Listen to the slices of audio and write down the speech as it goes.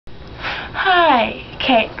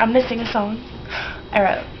Okay, I'm gonna sing a song I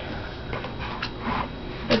wrote.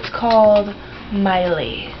 It's called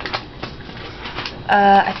Miley.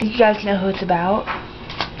 I think you guys know who it's about.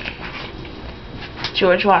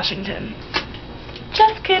 George Washington.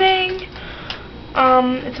 Just kidding.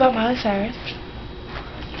 It's about Miley Cyrus.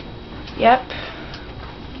 Yep.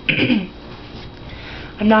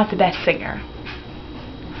 I'm not the best singer.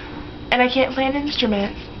 And I can't play an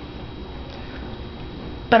instrument.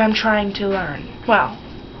 But I'm trying to learn. Well,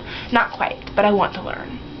 not quite, but I want to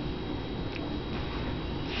learn.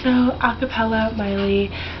 So, acapella Miley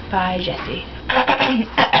by Jessie.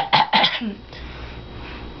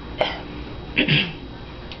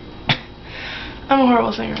 I'm a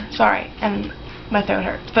horrible singer. Sorry. And my throat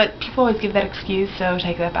hurts. But people always give that excuse, so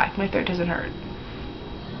take that back. My throat doesn't hurt.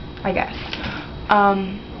 I guess.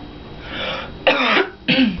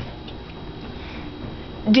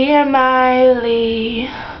 Dear Miley,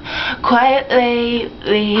 quite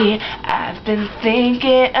lately I've been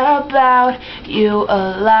thinking about you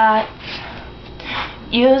a lot.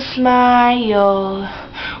 You smile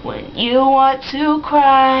when you want to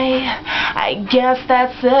cry. I guess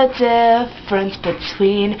that's the difference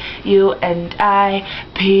between you and I.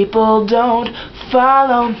 People don't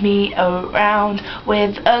follow me around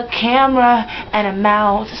with a camera and a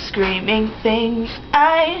mouth screaming things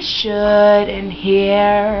I shouldn't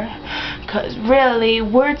hear. 'Cause really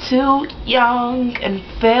we're too young and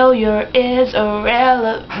failure is a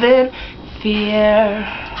relevant fear.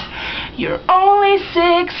 You're only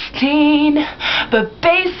 16, but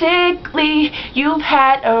basically you've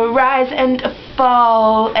had a rise and a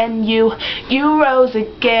fall, and you rose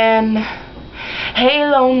again. Hey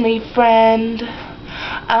lonely friend,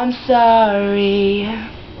 I'm sorry.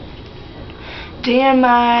 Dear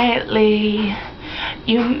Miley,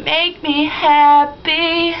 you make me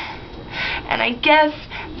happy, and I guess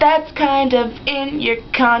that's kind of in your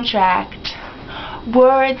contract.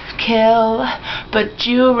 Words kill, but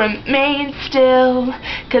you remain still,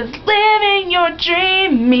 'cause living your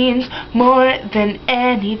dream means more than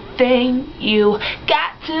anything. You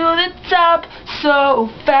got to the top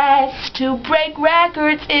so fast, to break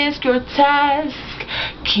records is your task.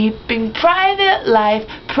 Keeping private life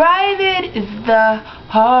private is the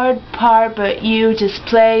hard part, but you just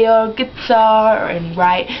play your guitar and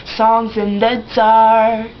write songs in the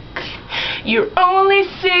dark. You're only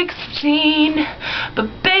 16, but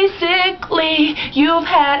basically you've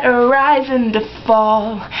had a rise and a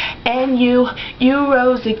fall, and you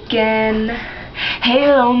rose again. Hey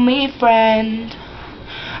lonely friend,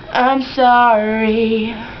 I'm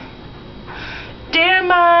sorry. Dear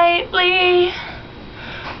Miley,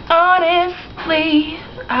 honestly,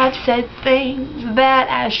 I've said things that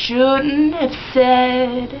I shouldn't have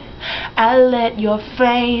said. I let your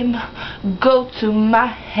fame go to my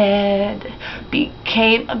head.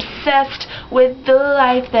 Became obsessed with the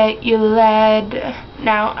life that you led.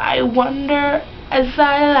 Now I wonder as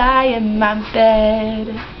I lie in my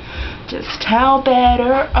bed, just how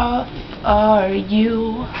better off are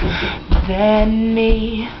you than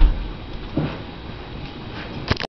me?